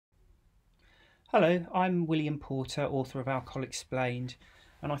Hello, I'm William Porter, author of Alcohol Explained,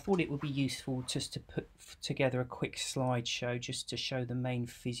 and I thought it would be useful just to put together a quick slideshow just to show the main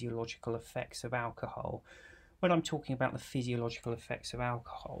physiological effects of alcohol. When I'm talking about the physiological effects of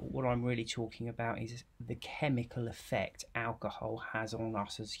alcohol, what I'm really talking about is the chemical effect alcohol has on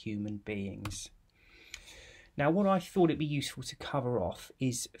us as human beings. Now, what I thought it'd be useful to cover off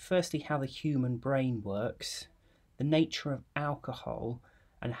is firstly how the human brain works, the nature of alcohol,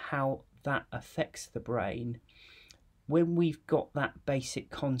 and how that affects the brain. When we've got that basic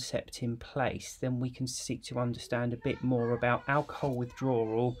concept in place, then we can seek to understand a bit more about alcohol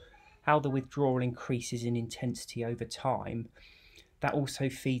withdrawal, how the withdrawal increases in intensity over time. That also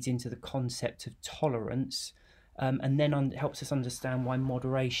feeds into the concept of tolerance, and then helps us understand why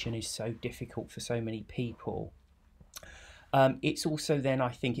moderation is so difficult for so many people. It's also then, I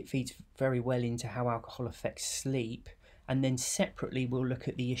think, it feeds very well into how alcohol affects sleep. And then separately, we'll look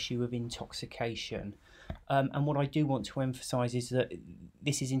at the issue of intoxication. And what I do want to emphasise is that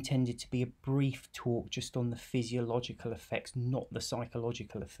this is intended to be a brief talk just on the physiological effects, not the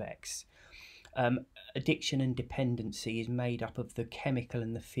psychological effects. Addiction and dependency is made up of the chemical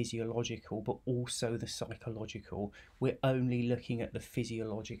and the physiological, but also the psychological. We're only looking at the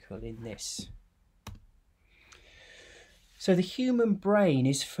physiological in this. So the human brain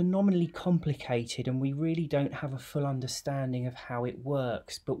is phenomenally complicated and we really don't have a full understanding of how it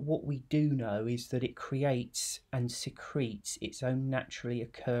works. But what we do know is that it creates and secretes its own naturally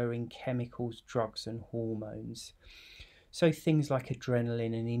occurring chemicals, drugs and hormones. So things like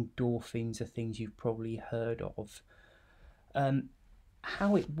adrenaline and endorphins are things you've probably heard of.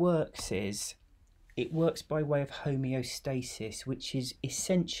 How it works is it works by way of homeostasis, which is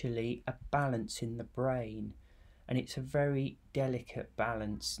essentially a balance in the brain. And it's a very delicate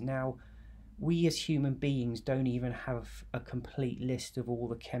balance. Now, we as human beings don't even have a complete list of all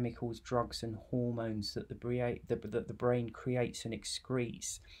the chemicals, drugs and hormones that the brain creates and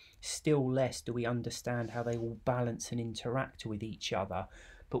excretes. Still less do we understand how they all balance and interact with each other.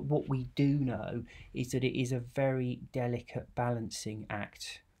 But what we do know is that it is a very delicate balancing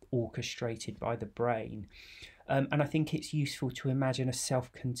act orchestrated by the brain. And I think it's useful to imagine a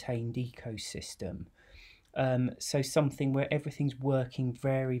self-contained ecosystem. So something where everything's working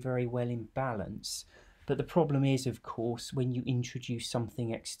very, very well in balance. But the problem is, of course, when you introduce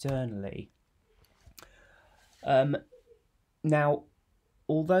something externally. Now,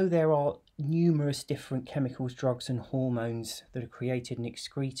 although there are numerous different chemicals, drugs and hormones that are created and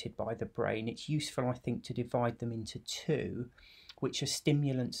excreted by the brain, it's useful, I think, to divide them into two, which are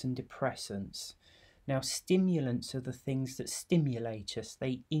stimulants and depressants. Now, stimulants are the things that stimulate us.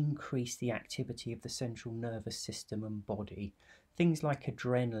 They increase the activity of the central nervous system and body. Things like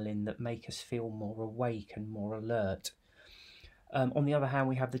adrenaline that make us feel more awake and more alert. On the other hand,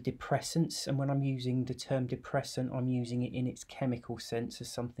 we have the depressants, and when I'm using the term depressant, I'm using it in its chemical sense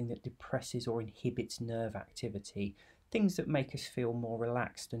as something that depresses or inhibits nerve activity. Things that make us feel more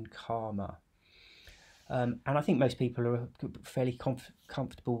relaxed and calmer. And I think most people are fairly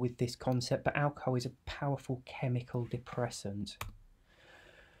comfortable with this concept, but alcohol is a powerful chemical depressant.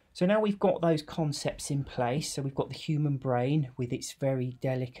 So now we've got those concepts in place. So we've got the human brain with its very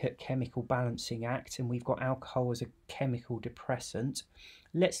delicate chemical balancing act, and we've got alcohol as a chemical depressant.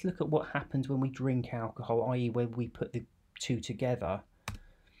 Let's look at what happens when we drink alcohol, i.e. when we put the two together.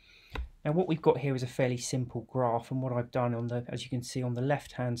 Now what we've got here is a fairly simple graph, and what I've done as you can see on the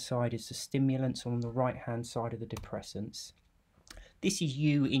left hand side is the stimulants, on the right hand side are the depressants. This is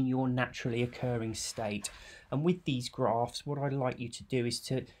you in your naturally occurring state, and with these graphs what I'd like you to do is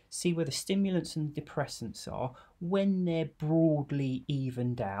to see where the stimulants and the depressants are. When they're broadly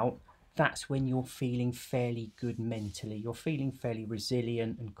evened out, that's when you're feeling fairly good mentally. You're feeling fairly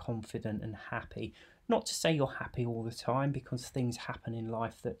resilient and confident and happy. Not to say you're happy all the time, because things happen in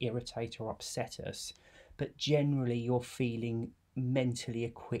life that irritate or upset us, but generally you're feeling mentally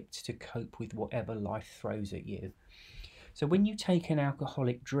equipped to cope with whatever life throws at you. So when you take an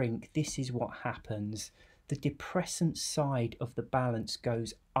alcoholic drink, this is what happens. The depressant side of the balance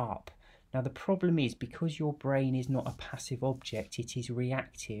goes up. Now the problem is, because your brain is not a passive object, it is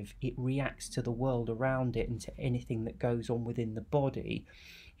reactive. It reacts to the world around it and to anything that goes on within the body.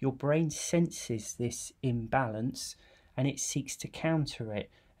 Your brain senses this imbalance and it seeks to counter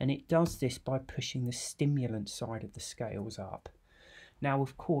it. And it does this by pushing the stimulant side of the scales up. Now,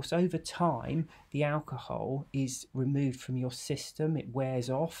 of course, over time, the alcohol is removed from your system, it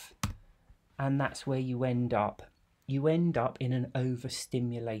wears off, and that's where you end up. You end up in an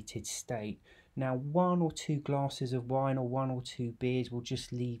overstimulated state. Now, 1 or 2 glasses of wine or 1 or 2 beers will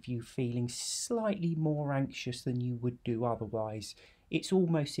just leave you feeling slightly more anxious than you would do otherwise. it's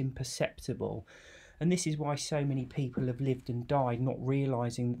almost imperceptible. And this is why so many people have lived and died not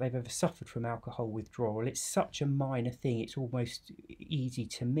realising that they've ever suffered from alcohol withdrawal. It's such a minor thing, it's almost easy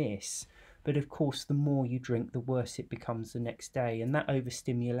to miss. But of course, the more you drink, the worse it becomes the next day. And that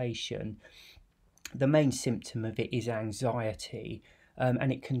overstimulation, the main symptom of it is anxiety,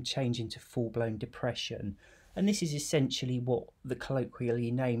 and it can change into full-blown depression. And this is essentially what the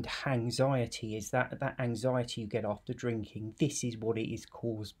colloquially named hangxiety is, that anxiety you get after drinking. This is what it is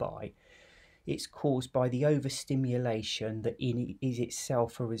caused by. It's caused by the overstimulation that is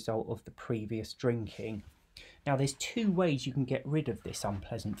itself a result of the previous drinking. Now, there's two ways you can get rid of this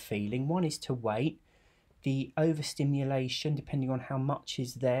unpleasant feeling. One is to wait. The overstimulation, depending on how much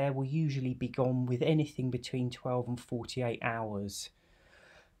is there, will usually be gone with anything between 12 and 48 hours.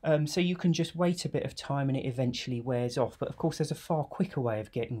 So you can just wait a bit of time and it eventually wears off. But of course, there's a far quicker way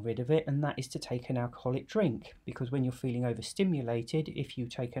of getting rid of it, and that is to take an alcoholic drink. Because when you're feeling overstimulated, if you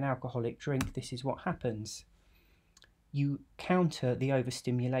take an alcoholic drink, this is what happens. You counter the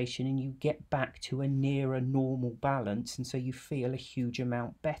overstimulation and you get back to a nearer normal balance, and so you feel a huge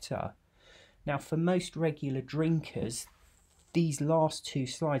amount better. Now, for most regular drinkers, these last two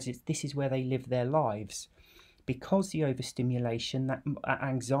slides, this is where they live their lives. Because the overstimulation, that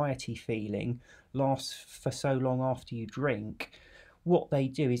anxiety feeling, lasts for so long after you drink, what they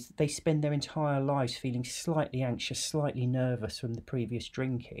do is they spend their entire lives feeling slightly anxious, slightly nervous from the previous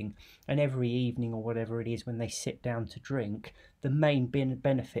drinking. And every evening or whatever it is when they sit down to drink, the main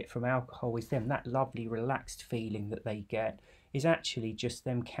benefit from alcohol is that lovely relaxed feeling that they get is actually just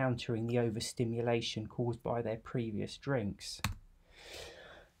them countering the overstimulation caused by their previous drinks.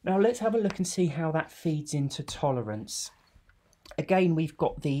 Now let's have a look and see how that feeds into tolerance. Again, we've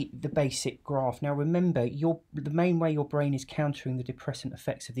got the basic graph. Now remember, the main way your brain is countering the depressant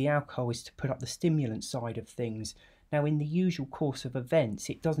effects of the alcohol is to put up the stimulant side of things. Now in the usual course of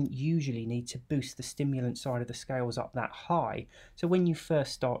events, it doesn't usually need to boost the stimulant side of the scales up that high. So when you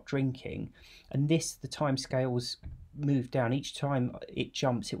first start drinking, and the time scales move down, each time it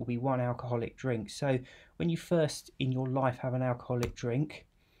jumps, it will be one alcoholic drink. So when you first in your life have an alcoholic drink,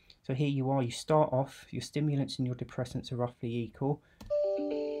 so here you are, you start off, your stimulants and your depressants are roughly equal.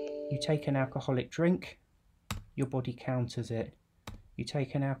 You take an alcoholic drink, your body counters it. You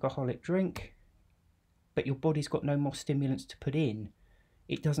take an alcoholic drink, but your body's got no more stimulants to put in.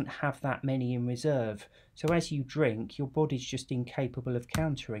 It doesn't have that many in reserve. So as you drink, your body's just incapable of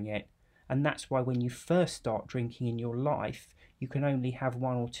countering it. And that's why when you first start drinking in your life, you can only have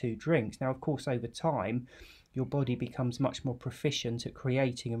one or two drinks. Now, of course, over time, your body becomes much more proficient at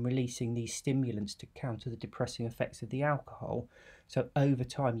creating and releasing these stimulants to counter the depressing effects of the alcohol. So over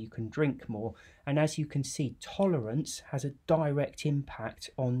time you can drink more. And as you can see, tolerance has a direct impact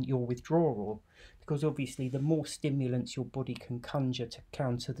on your withdrawal, because obviously the more stimulants your body can conjure to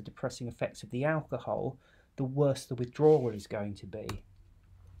counter the depressing effects of the alcohol, the worse the withdrawal is going to be.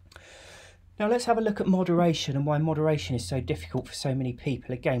 Now let's have a look at moderation and why moderation is so difficult for so many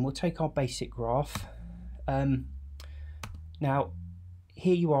people. Again, we'll take our basic graph. Now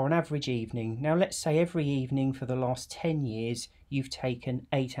here you are, an average evening. Now let's say every evening for the last 10 years you've taken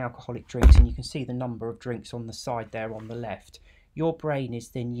 8 alcoholic drinks, and you can see the number of drinks on the side there on the left. Your brain is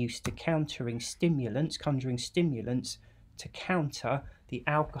then used to conjuring stimulants to counter the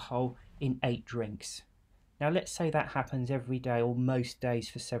alcohol in 8 drinks. Now let's say that happens every day or most days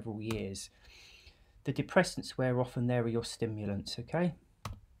for several years. The depressants wear off and there are your stimulants, okay?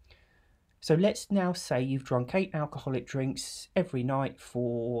 So let's now say you've drunk 8 alcoholic drinks every night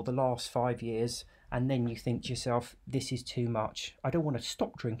for the last 5 years, and then you think to yourself, this is too much. I don't want to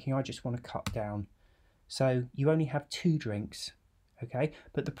stop drinking, I just want to cut down. So you only have 2 drinks, okay?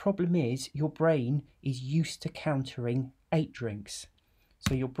 But the problem is your brain is used to countering 8 drinks.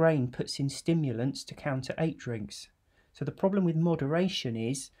 So your brain puts in stimulants to counter 8 drinks. So the problem with moderation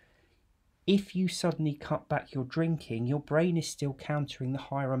is, if you suddenly cut back your drinking, your brain is still countering the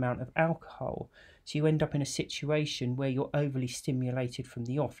higher amount of alcohol. So you end up in a situation where you're overly stimulated from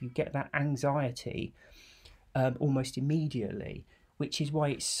the off. You get that anxiety almost immediately, which is why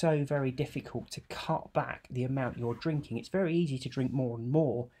it's so very difficult to cut back the amount you're drinking. It's very easy to drink more and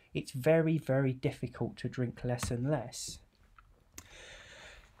more. It's very, very difficult to drink less and less.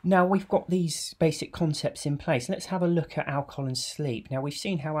 Now we've got these basic concepts in place. Let's have a look at alcohol and sleep. Now we've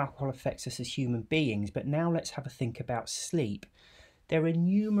seen how alcohol affects us as human beings, but now let's have a think about sleep. There are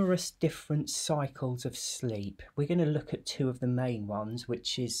numerous different cycles of sleep. We're going to look at 2 of the main ones,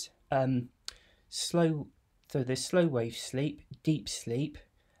 which is so there's slow wave sleep, deep sleep,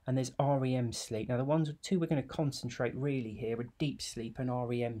 and there's REM sleep. Now the 2 we're going to concentrate really here are deep sleep and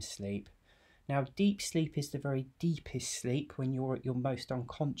REM sleep. Now, deep sleep is the very deepest sleep when you're at your most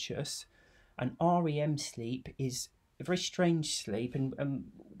unconscious, and REM sleep is a very strange sleep, and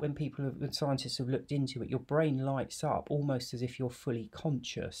when scientists have looked into it, your brain lights up almost as if you're fully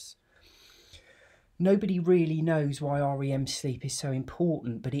conscious. Nobody really knows why REM sleep is so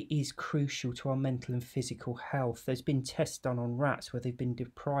important, but it is crucial to our mental and physical health. There's been tests done on rats where they've been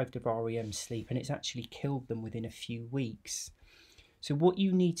deprived of REM sleep, and it's actually killed them within a few weeks. So what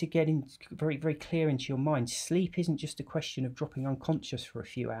you need to get in very, very clear into your mind, sleep isn't just a question of dropping unconscious for a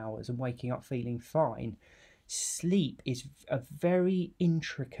few hours and waking up feeling fine. Sleep is a very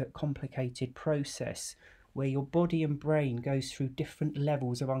intricate, complicated process where your body and brain goes through different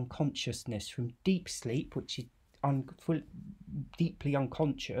levels of unconsciousness, from deep sleep, which is deeply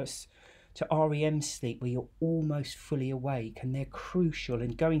unconscious, to REM sleep, where you're almost fully awake, and they're crucial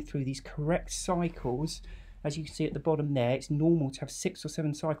in going through these correct cycles. As you can see at the bottom there, it's normal to have 6 or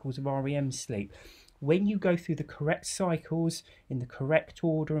 7 cycles of REM sleep. When you go through the correct cycles in the correct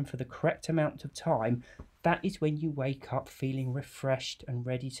order and for the correct amount of time, that is when you wake up feeling refreshed and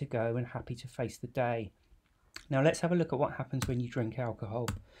ready to go and happy to face the day. Now let's have a look at what happens when you drink alcohol.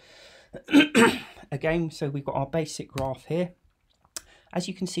 Again, so we've got our basic graph here. As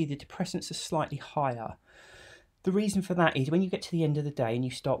you can see, the depressants are slightly higher. The reason for that is when you get to the end of the day and you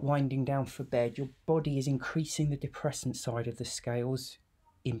start winding down for bed, your body is increasing the depressant side of the scales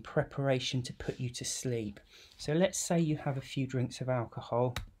in preparation to put you to sleep. So let's say you have a few drinks of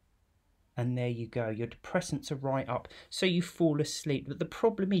alcohol, and there you go, your depressants are right up, so you fall asleep. But the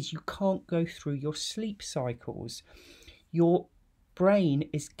problem is you can't go through your sleep cycles. Your brain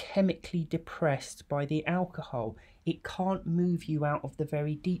is chemically depressed by the alcohol. It can't move you out of the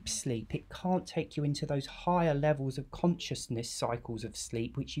very deep sleep. It can't take you into those higher levels of consciousness cycles of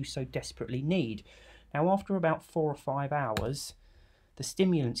sleep which you so desperately need. Now, after about 4 or 5 hours, the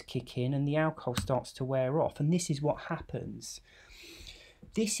stimulants kick in and the alcohol starts to wear off, and this is what happens.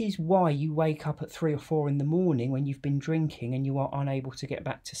 This is why you wake up at 3 or 4 in the morning when you've been drinking and you are unable to get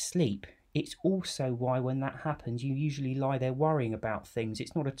back to sleep. It's also why when that happens, you usually lie there worrying about things.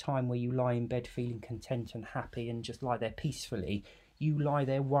 It's not a time where you lie in bed feeling content and happy and just lie there peacefully. You lie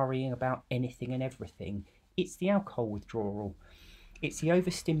there worrying about anything and everything. It's the alcohol withdrawal. It's the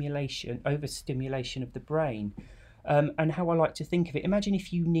overstimulation of the brain. And how I like to think of it, imagine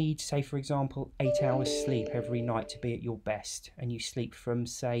if you need, say, for example, 8 hours sleep every night to be at your best, and you sleep from,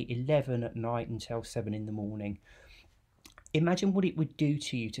 say, 11 at night until 7 in the morning. Imagine what it would do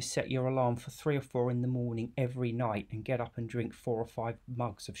to you to set your alarm for 3 or 4 in the morning every night and get up and drink 4 or 5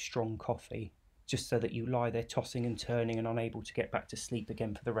 mugs of strong coffee, just so that you lie there tossing and turning and unable to get back to sleep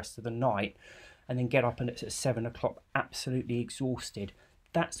again for the rest of the night, and then get up and it's at 7 o'clock absolutely exhausted.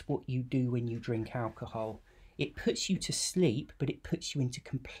 That's what you do when you drink alcohol. It puts you to sleep, but it puts you into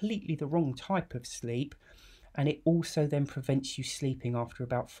completely the wrong type of sleep, and it also then prevents you sleeping after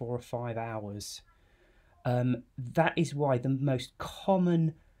about 4 or 5 hours. That is why the most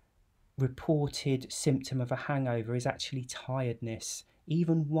common reported symptom of a hangover is actually tiredness.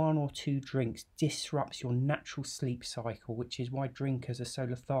 Even 1 or 2 drinks disrupts your natural sleep cycle, which is why drinkers are so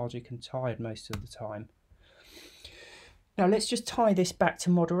lethargic and tired most of the time. Now let's just tie this back to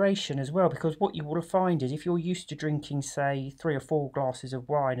moderation as well, because what you will find is if you're used to drinking, say, 3 or 4 glasses of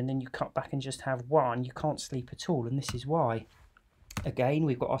wine and then you cut back and just have 1, you can't sleep at all, and this is why. Again,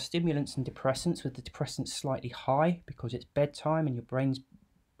 we've got our stimulants and depressants, with the depressants slightly high because it's bedtime and your brain's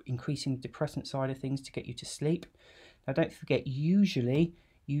increasing the depressant side of things to get you to sleep. Now don't forget, usually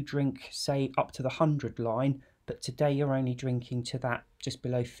you drink, say, up to the 100 line, but today you're only drinking to that just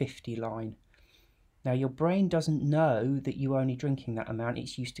below 50 line. Now your brain doesn't know that you're only drinking that amount.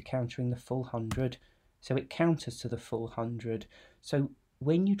 It's used to countering the full 100, so it counters to the full 100. So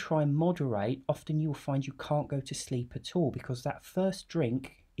when you try and moderate, often you'll find you can't go to sleep at all, because that first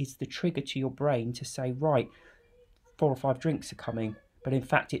drink is the trigger to your brain to say, right, 4 or 5 drinks are coming, but in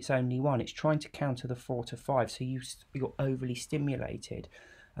fact it's only 1. It's trying to counter the 4 to 5, so you're overly stimulated.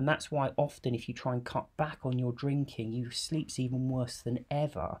 And that's why often if you try and cut back on your drinking, your sleep's even worse than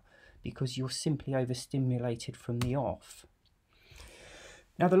ever, because you're simply overstimulated from the off.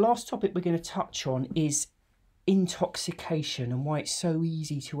 Now the last topic we're going to touch on is intoxication, and why it's so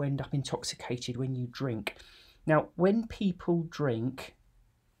easy to end up intoxicated when you drink. Now, when people drink,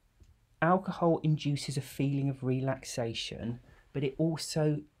 alcohol induces a feeling of relaxation, but it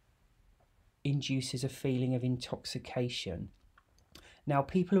also induces a feeling of intoxication. Now,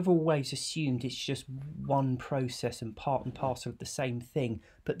 people have always assumed it's just one process and part and parcel of the same thing,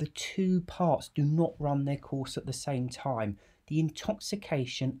 but the 2 parts do not run their course at the same time. The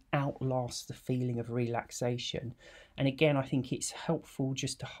intoxication outlasts the feeling of relaxation. And again, I think it's helpful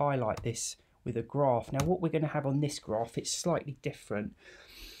just to highlight this with a graph. Now what we're going to have on this graph, it's slightly different.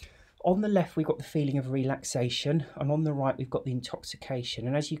 On the left we've got the feeling of relaxation, and on the right we've got the intoxication,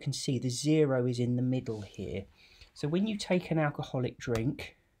 and as you can see the 0 is in the middle here. So when you take an alcoholic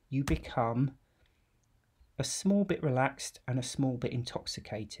drink, you become a small bit relaxed and a small bit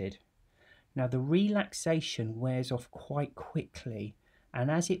intoxicated. Now the relaxation wears off quite quickly, and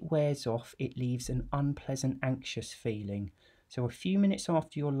as it wears off it leaves an unpleasant anxious feeling. So a few minutes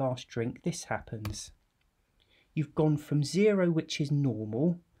after your last drink this happens. You've gone from 0, which is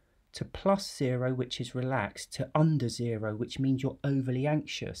normal, to +0, which is relaxed, to under 0, which means you're overly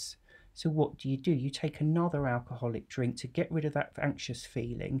anxious. So what do? You take another alcoholic drink to get rid of that anxious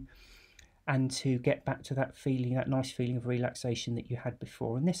feeling and to get back to that feeling, that nice feeling of relaxation that you had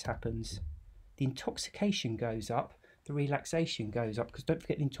before, and this happens. The intoxication goes up, the relaxation goes up, because don't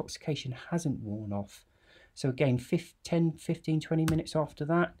forget the intoxication hasn't worn off. So again, 10, 15, 20 minutes after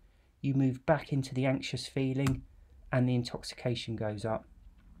that, you move back into the anxious feeling and the intoxication goes up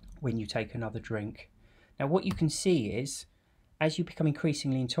when you take another drink. Now what you can see is, as you become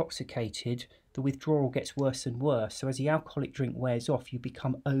increasingly intoxicated, the withdrawal gets worse and worse. So as the alcoholic drink wears off, you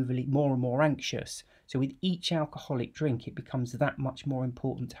become more and more anxious. So with each alcoholic drink, it becomes that much more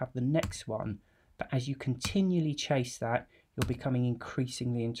important to have the next one. But as you continually chase that, you're becoming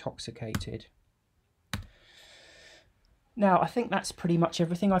increasingly intoxicated. Now, I think that's pretty much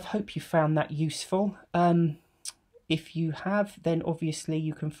everything. I hope you found that useful. If you have, then obviously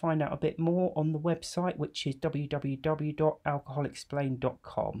you can find out a bit more on the website, which is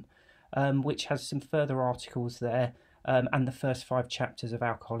www.alcoholexplained.com, which has some further articles there and the first 5 chapters of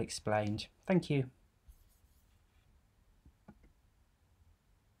Alcohol Explained. Thank you.